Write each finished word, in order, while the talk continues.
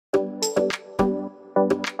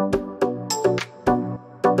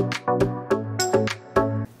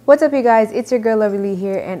What's up you guys, it's your girl Lovely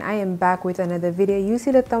here and I am back with another video. You see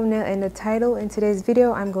the thumbnail and the title. In today's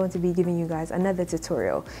video I'm going to be giving you guys another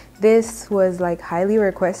tutorial. This was like highly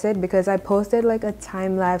requested because I posted like a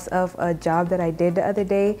time lapse of a job that I did the other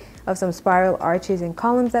day of some spiral arches and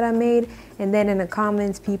columns that I made, and then in the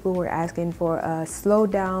comments people were asking for a slow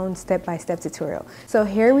down step-by-step tutorial. So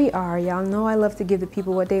here we are. Y'all know I love to give the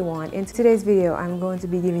people what they want. In today's video I'm going to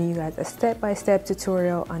be giving you guys a step-by-step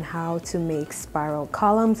tutorial on how to make spiral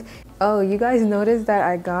columns. Oh, you guys noticed that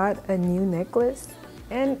I got a new necklace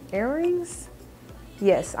and earrings?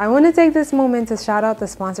 Yes, I want to take this moment to shout out the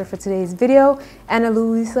sponsor for today's video,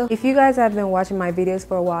 Luisa. If you guys have been watching my videos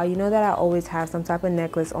for a while, you know that I always have some type of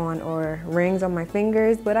necklace on or rings on my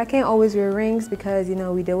fingers, but I can't always wear rings because, you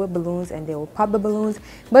know, we deal with balloons and they will pop the balloons.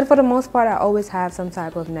 But for the most part, I always have some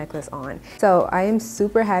type of necklace on. So I am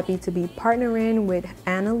super happy to be partnering with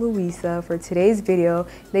Luisa for today's video.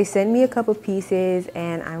 They sent me a couple pieces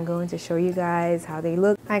and I'm going to show you guys how they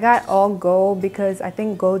look. I got all gold because I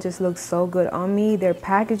think gold just looks so good on me. Their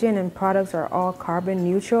packaging and products are all carbon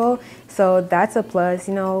neutral, so that's a plus,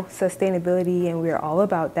 you know, sustainability, and we're all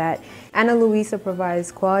about that. Luisa provides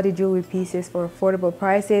quality jewelry pieces for affordable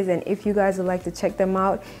prices, and if you guys would like to check them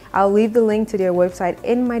out, I'll leave the link to their website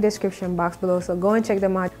in my description box below, so go and check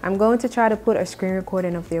them out. I'm going to try to put a screen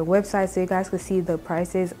recording of their website so you guys can see the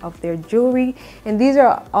prices of their jewelry, and these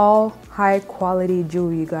are all high quality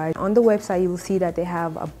jewelry, you guys. On the website you will see that they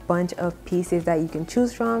have a bunch of pieces that you can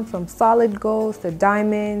choose from solid golds to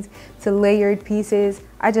diamonds to layered pieces.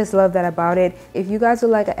 I just love that about it. If you guys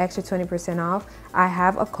would like an extra 20% off, I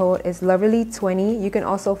have a code. It's Lovely20. You can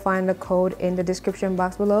also find the code in the description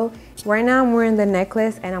box below. Right now I'm wearing the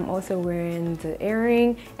necklace and I'm also wearing the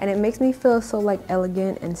earring, and it makes me feel so like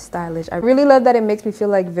elegant and stylish. I really love that it makes me feel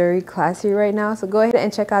like very classy right now. So go ahead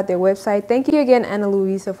and check out their website. Thank you again,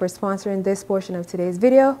 Luisa, for sponsoring this portion of today's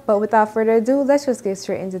video. But without further ado, let's just get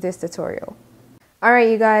straight into this tutorial.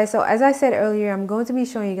 Alright you guys, so as I said earlier, I'm going to be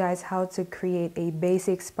showing you guys how to create a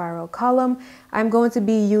basic spiral column. I'm going to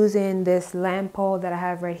be using this lamp pole that I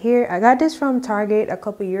have right here. I got this from Target a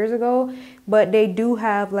couple years ago, but they do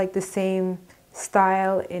have like the same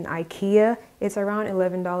style in IKEA. It's around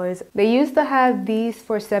 $11. They used to have these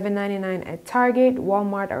for $7.99 at Target,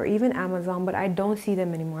 Walmart, or even Amazon, but I don't see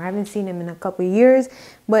them anymore. I haven't seen them in a couple years,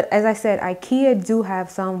 but as I said, IKEA do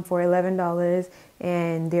have some for $11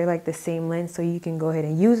 and they're like the same length, so you can go ahead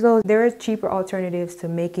and use those. There are cheaper alternatives to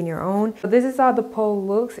making your own. So this is how the pole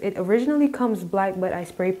looks. It originally comes black, but I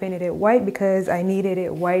spray painted it white because I needed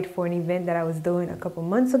it white for an event that I was doing a couple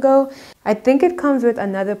months ago. I think it comes with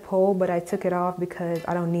another pole, but I took it off because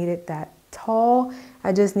I don't need it that tall.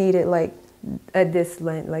 I just need it like at this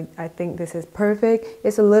length. Like I think this is perfect.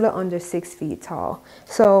 It's a little under 6 feet tall.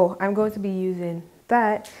 So I'm going to be using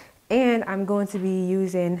that, and I'm going to be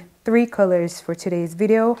using 3 colors for today's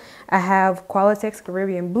video. I have Qualitex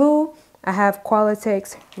Caribbean Blue, I have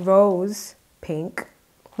Qualitex Rose Pink,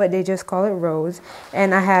 but they just call it Rose,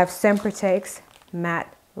 and I have Sempertex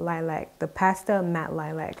Matte Lilac, the Pasta Matte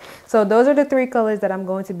Lilac. So those are the 3 colors that I'm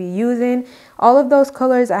going to be using. All of those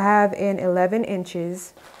colors I have in 11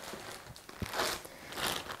 inches.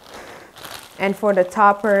 And for the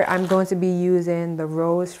topper, I'm going to be using the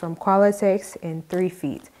Rose from Qualitex in 3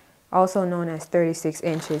 feet, also known as 36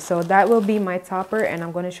 inches. So that will be my topper, and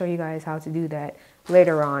I'm going to show you guys how to do that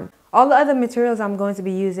later on. All the other materials I'm going to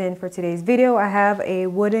be using for today's video, I have a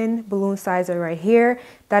wooden balloon sizer right here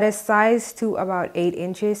that is sized to about 8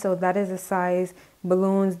 inches. So that is the size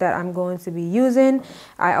balloons that I'm going to be using.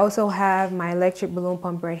 I also have my electric balloon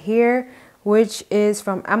pump right here, which is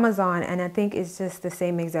from Amazon, and I think it's just the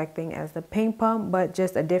same exact thing as the paint pump, but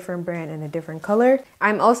just a different brand and a different color.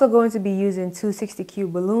 I'm also going to be using 2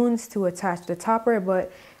 60-cube balloons to attach the topper,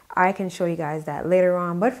 but I can show you guys that later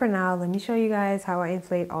on. But for now, let me show you guys how I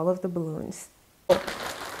inflate all of the balloons.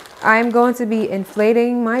 I'm going to be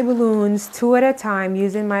inflating my balloons 2 at a time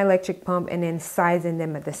using my electric pump and then sizing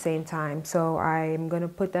them at the same time. So I'm going to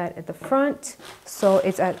put that at the front so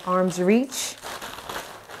it's at arm's reach.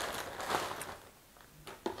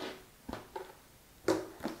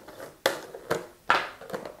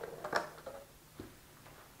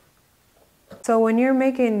 So when you're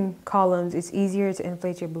making columns, it's easier to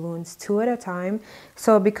inflate your balloons 2 at a time.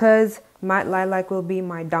 So because matte lilac will be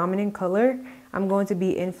my dominant color, I'm going to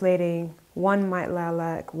be inflating one matte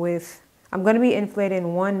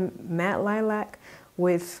lilac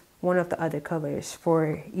with one of the other colors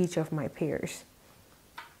for each of my pairs.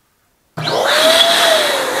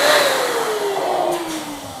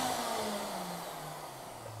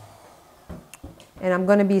 And I'm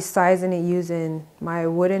going to be sizing it using my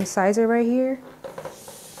wooden sizer right here.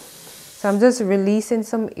 So I'm just releasing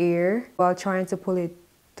some air while trying to pull it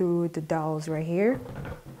through the dowels right here.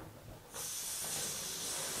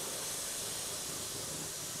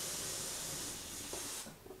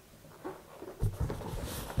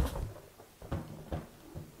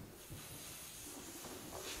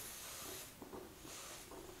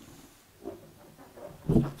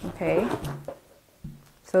 Okay,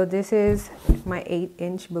 so this is my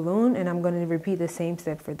 8-inch balloon, and I'm going to repeat the same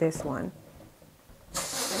step for this one.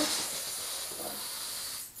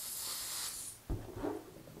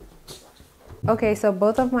 Okay, so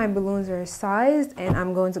both of my balloons are sized, and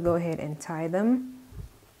I'm going to go ahead and tie them.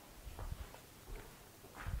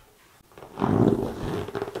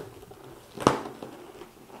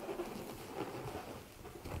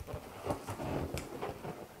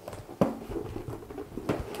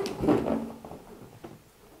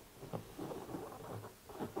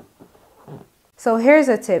 So here's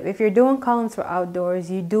a tip. If you're doing columns for outdoors,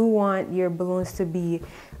 you do want your balloons to be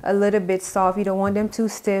a little bit soft. You don't want them too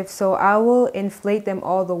stiff. So I will inflate them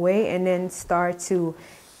all the way and then start to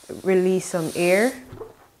release some air.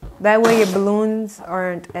 That way your balloons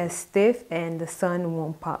aren't as stiff and the sun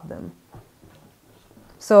won't pop them.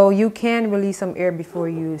 So you can release some air before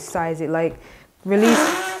you size it. Like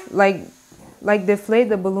release, like deflate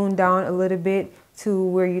the balloon down a little bit to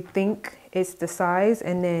where you think it's the size,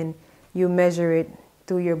 and then you measure it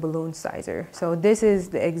through your balloon sizer. So this is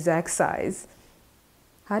the exact size.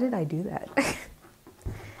 How did I do that?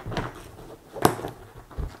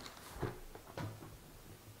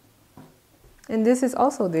 And this is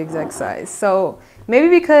also the exact size. So maybe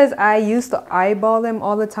because I used to eyeball them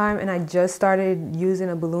all the time and I just started using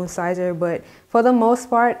a balloon sizer, but for the most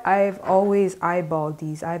part, I've always eyeballed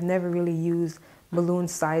these. I've never really used balloon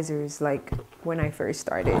sizers like when I first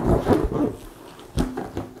started.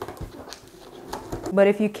 But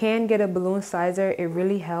if you can get a balloon sizer, it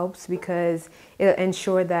really helps because it'll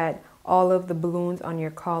ensure that all of the balloons on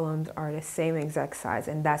your columns are the same exact size,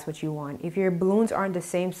 and that's what you want. If your balloons aren't the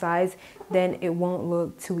same size, then it won't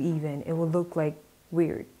look too even. It will look like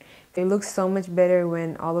weird. It looks so much better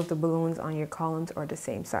when all of the balloons on your columns are the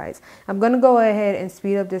same size. I'm gonna go ahead and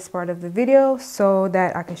speed up this part of the video so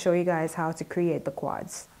that I can show you guys how to create the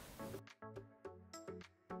quads.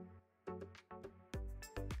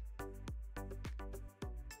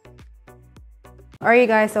 Alright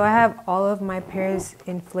guys, so I have all of my pairs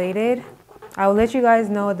inflated. I will let you guys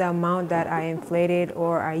know the amount that I inflated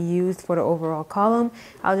or I used for the overall column.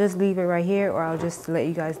 I'll just leave it right here, or I'll just let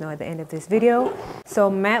you guys know at the end of this video.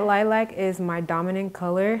 So matte lilac is my dominant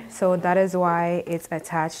color, so that is why it's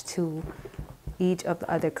attached to each of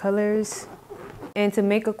the other colors. And to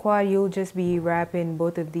make a quad, you'll just be wrapping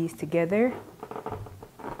both of these together.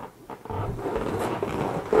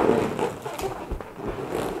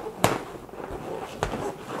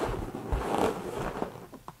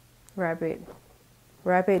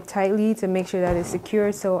 Wrap it tightly to make sure that it's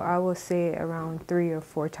secure. So I will say around 3 or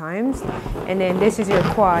 4 times. And then this is your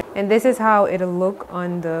quad. And this is how it'll look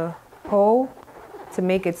on the pole to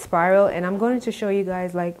make it spiral. And I'm going to show you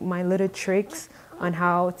guys like my little tricks on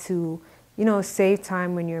how to, you know, save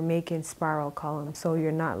time when you're making spiral columns, so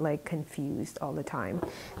you're not like confused all the time.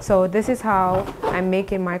 So this is how I'm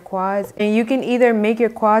making my quads. And you can either make your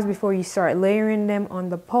quads before you start layering them on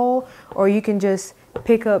the pole, or you can just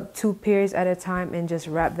pick up 2 pairs at a time and just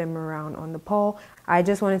wrap them around on the pole. I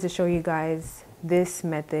just wanted to show you guys this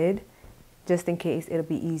method just in case it'll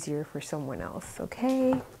be easier for someone else.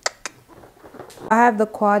 Okay, I have the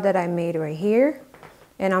quad that I made right here,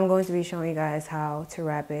 and I'm going to be showing you guys how to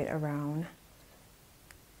wrap it around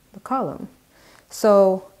the column.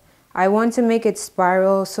 So I want to make it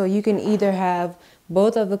spiral, so you can either have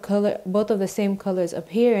both of the same colors up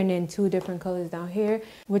here and then 2 different colors down here,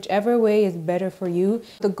 whichever way is better for you.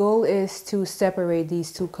 The goal is to separate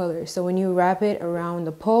these 2 colors. So when you wrap it around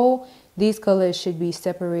the pole, these colors should be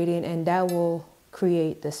separated, and that will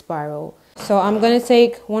create the spiral. So I'm gonna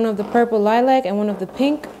take one of the purple lilac and one of the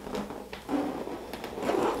pink,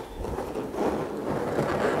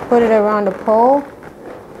 put it around the pole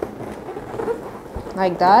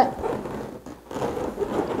like that,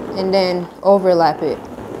 and then overlap it,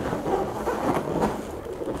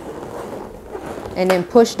 and then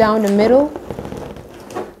push down the middle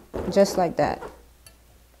just like that.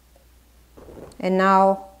 And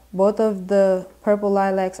now both of the purple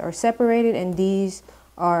lilacs are separated, and these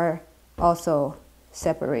are also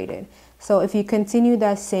separated. So if you continue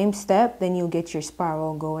that same step, then you'll get your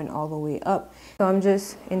spiral going all the way up. So I'm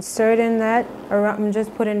just inserting that around, I'm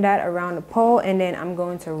just putting that around the pole, and then I'm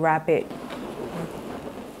going to wrap it.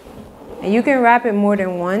 And you can wrap it more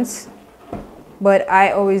than once, but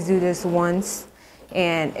I always do this once.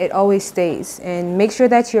 and it always stays. And make sure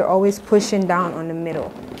that you're always pushing down on the middle.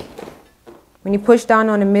 When you push down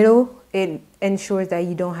on the middle, it ensures that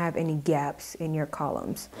you don't have any gaps in your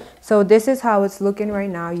columns. So this is how it's looking right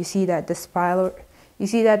now. You see that the spiral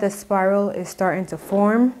is starting to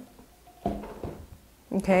form.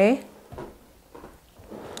 Okay.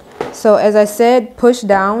 So as I said, push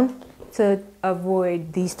down to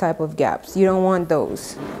avoid these type of gaps. You don't want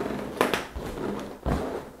those.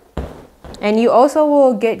 And you also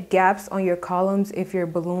will get gaps on your columns if your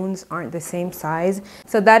balloons aren't the same size.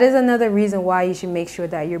 So that is another reason why you should make sure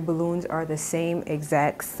that your balloons are the same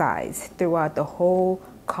exact size throughout the whole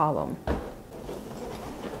column.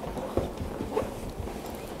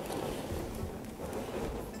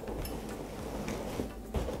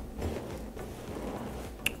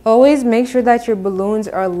 Always make sure that your balloons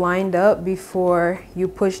are lined up before you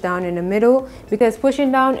push down in the middle, because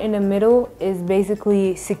pushing down in the middle is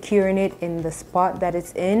basically securing it in the spot that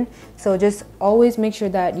it's in. So just always make sure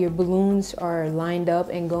that your balloons are lined up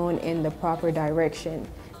and going in the proper direction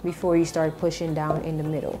before you start pushing down in the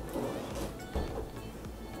middle.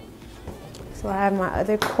 So I have my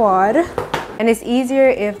other quad. And it's easier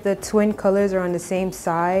if the twin colors are on the same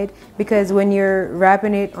side, because when you're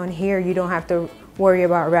wrapping it on here, you don't have to worry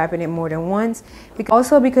about wrapping it more than once.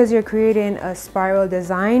 Also, because you're creating a spiral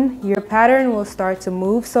design, your pattern will start to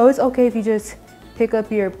move. So it's okay if you just pick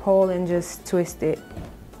up your pole and just twist it,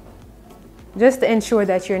 just to ensure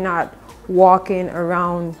that you're not walking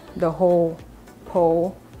around the whole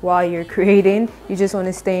pole while you're creating. You just want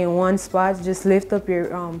to stay in one spot. Just lift up your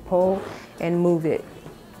pole and move it.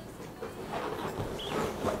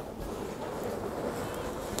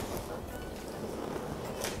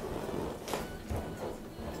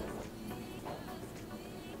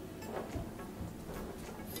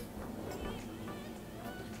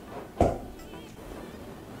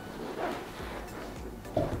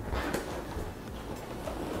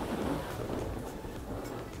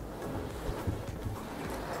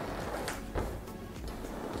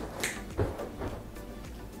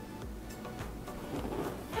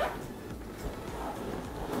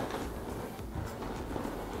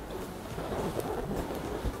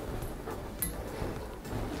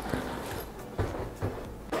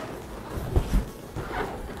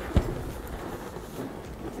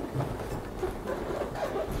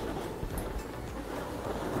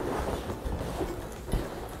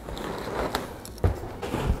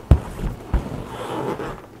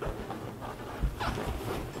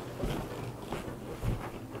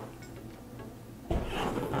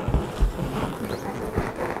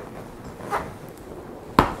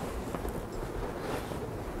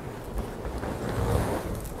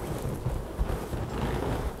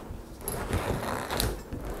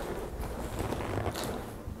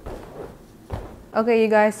 Okay, you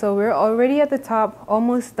guys, so we're already at the top,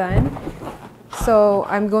 almost done. So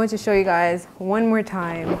I'm going to show you guys one more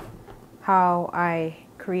time how I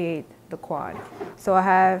create the quad. So I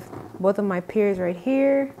have both of my piers right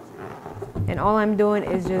here, and all I'm doing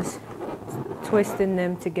is just twisting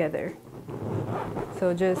them together.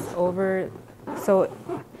 So just over, so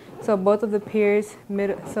both of the piers,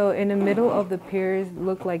 so in the middle of the piers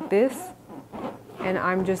look like this, and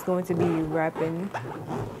I'm just going to be wrapping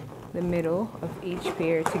the middle of each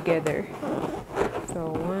pair together. So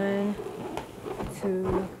 1,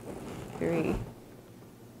 2, 3.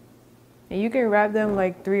 And you can wrap them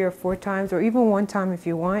like 3 or 4 times, or even 1 time if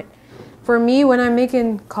you want. For me, when I'm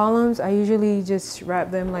making columns, I usually just wrap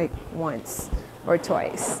them like once or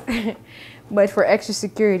twice. But for extra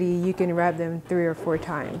security, you can wrap them 3 or 4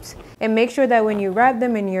 times. And make sure that when you wrap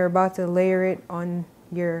them and you're about to layer it on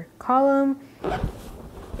your column,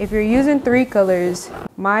 if you're using 3 colors,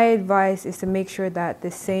 my advice is to make sure that the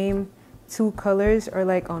same 2 colors are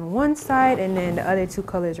like on one side and then the other 2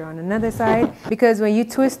 colors are on another side. Because when you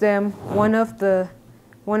twist them, one of the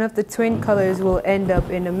twin colors will end up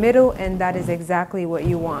in the middle, and that is exactly what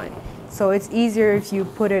you want. So it's easier if you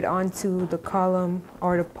put it onto the column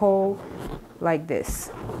or the pole like this.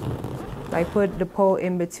 Like put the pole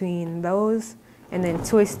in between those and then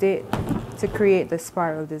twist it to create the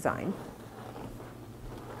spiral design.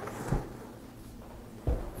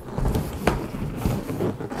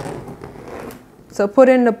 So put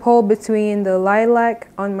in the pole between the lilac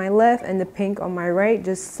on my left and the pink on my right.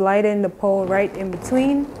 Just slide in the pole right in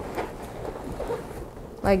between,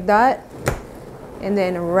 like that, and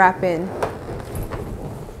then wrap in.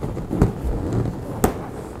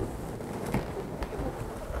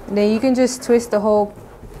 And then you can just twist the whole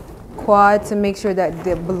quad to make sure that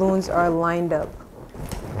the balloons are lined up.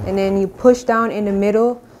 And then you push down in the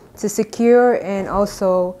middle to secure and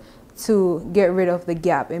also to get rid of the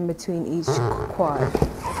gap in between each quad.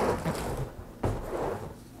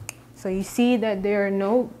 So you see that there are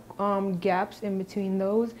no gaps in between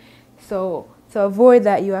those. So to avoid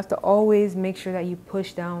that, you have to always make sure that you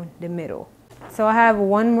push down the middle. So I have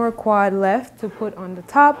one more quad left to put on the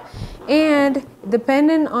top, and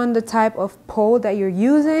depending on the type of pole that you're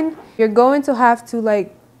using, you're going to have to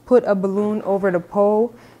like put a balloon over the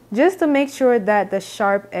pole just to make sure that the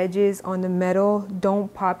sharp edges on the metal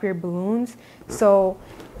don't pop your balloons. So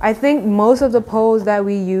I think most of the poles that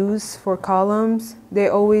we use for columns, they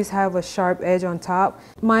always have a sharp edge on top.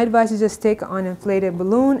 My advice is just take an inflated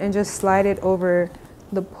balloon and just slide it over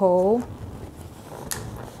the pole.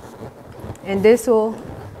 And this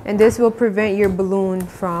will prevent your balloon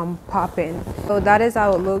from popping. So that is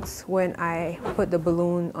how it looks when I put the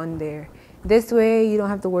balloon on there. This way you don't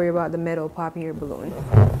have to worry about the metal popping your balloon.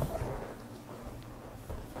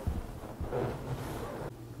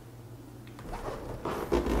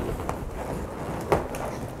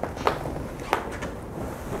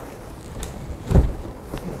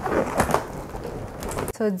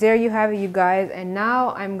 So there you have it, you guys, and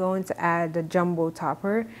now I'm going to add the jumbo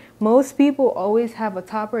topper. Most people always have a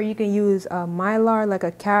topper. You can use a mylar, like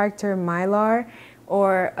a character mylar,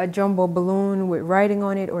 or a jumbo balloon with writing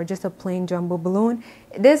on it, or just a plain jumbo balloon.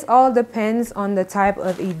 This all depends on the type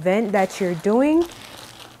of event that you're doing.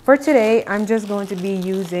 For today, I'm just going to be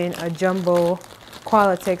using a jumbo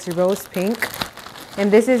Qualitex rose pink,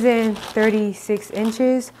 and this is in 36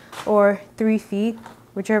 inches or 3 feet,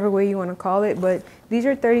 whichever way you want to call it, but these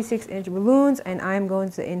are 36-inch balloons, and I'm going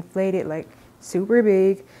to inflate it like super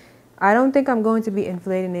big. I don't think I'm going to be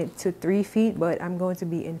inflating it to 3 feet, but I'm going to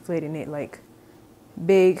be inflating it like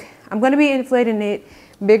big. I'm going to be inflating it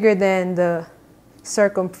bigger than the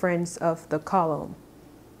circumference of the column.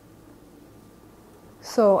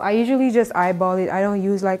 So I usually just eyeball it. I don't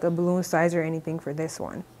use like a balloon size or anything for this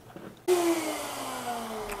one.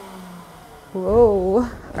 Whoa.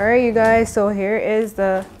 All right, you guys, so here is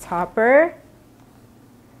the topper.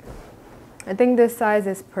 I think this size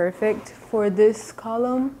is perfect for this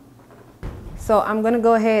column. So I'm gonna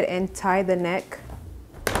go ahead and tie the neck.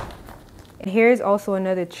 And here's also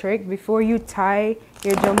another trick. Before you tie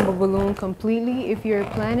your jumbo balloon completely, if you're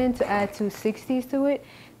planning to add 260s to it,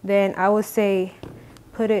 then I would say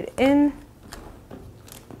put it in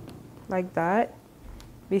like that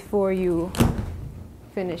before you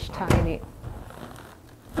finish tying it.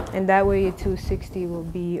 And that way your 260 will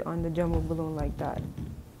be on the jumbo balloon like that.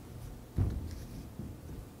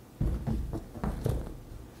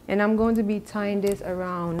 And I'm going to be tying this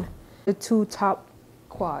around the 2 top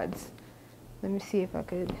quads. Let me see if I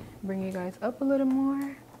could bring you guys up a little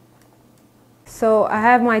more. So I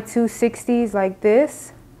have my 260s like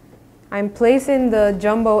this. I'm placing the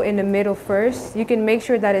jumbo in the middle first. You can make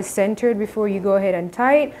sure that it's centered before you go ahead and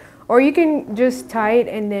tie it, or you can just tie it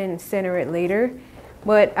and then center it later.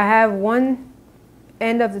 But I have one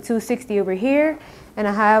end of the 260 over here, and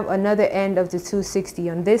I have another end of the 260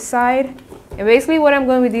 on this side. And basically what I'm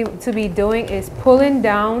going to be doing is pulling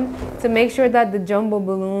down to make sure that the jumbo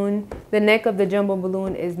balloon, the neck of the jumbo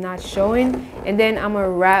balloon is not showing. And then I'm going to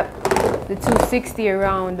wrap the 260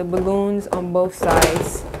 around the balloons on both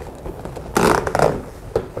sides.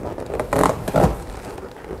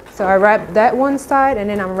 So I wrap that one side, and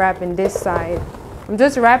then I'm wrapping this side. I'm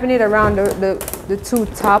just wrapping it around the 2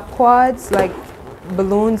 top quads, like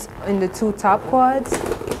balloons in the 2 top quads.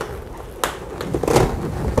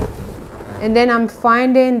 And then I'm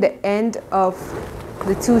finding the end of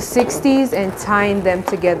the 260s and tying them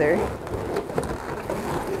together.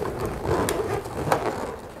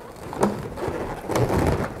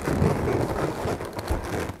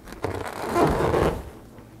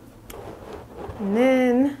 And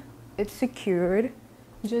then it's secured.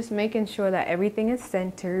 Just making sure that everything is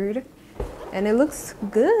centered and it looks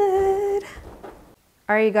good.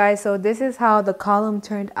 Alright, you guys, so this is how the column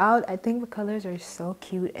turned out. I think the colors are so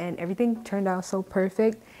cute and everything turned out so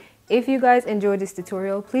perfect. If you guys enjoyed this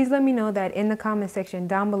tutorial, please let me know that in the comment section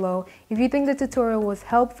down below. If you think the tutorial was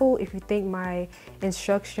helpful, if you think my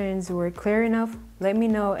instructions were clear enough, let me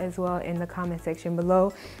know as well in the comment section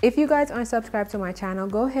below. If you guys aren't subscribed to my channel,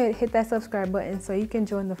 go ahead, hit that subscribe button so you can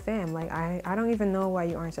join the fam. Like, I don't even know why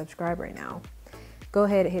you aren't subscribed right now. Go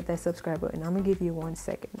ahead and hit that subscribe button. I'm gonna give you 1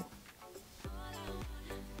 second.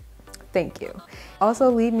 thank you. Also,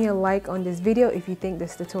 leave me a like on this video if you think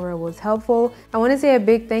this tutorial was helpful. I want to say a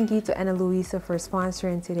big thank you to Ana Luisa for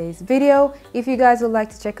sponsoring today's video. If you guys would like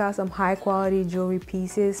to check out some high quality jewelry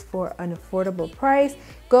pieces for an affordable price,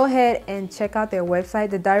 go ahead and check out their website.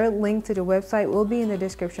 The direct link to the website will be in the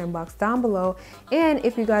description box down below. And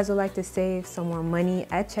if you guys would like to save some more money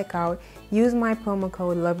at checkout, use my promo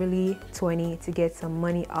code LOVERLY20 to get some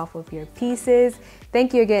money off of your pieces.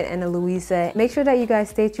 Thank you again, Ana Luisa. Make sure that you guys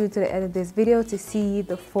stay tuned to the end of this video to see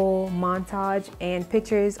the full montage and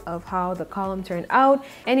pictures of how the column turned out.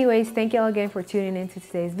 Anyways, thank y'all again for tuning into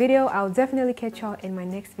today's video. I'll definitely catch y'all in my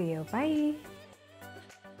next video. Bye.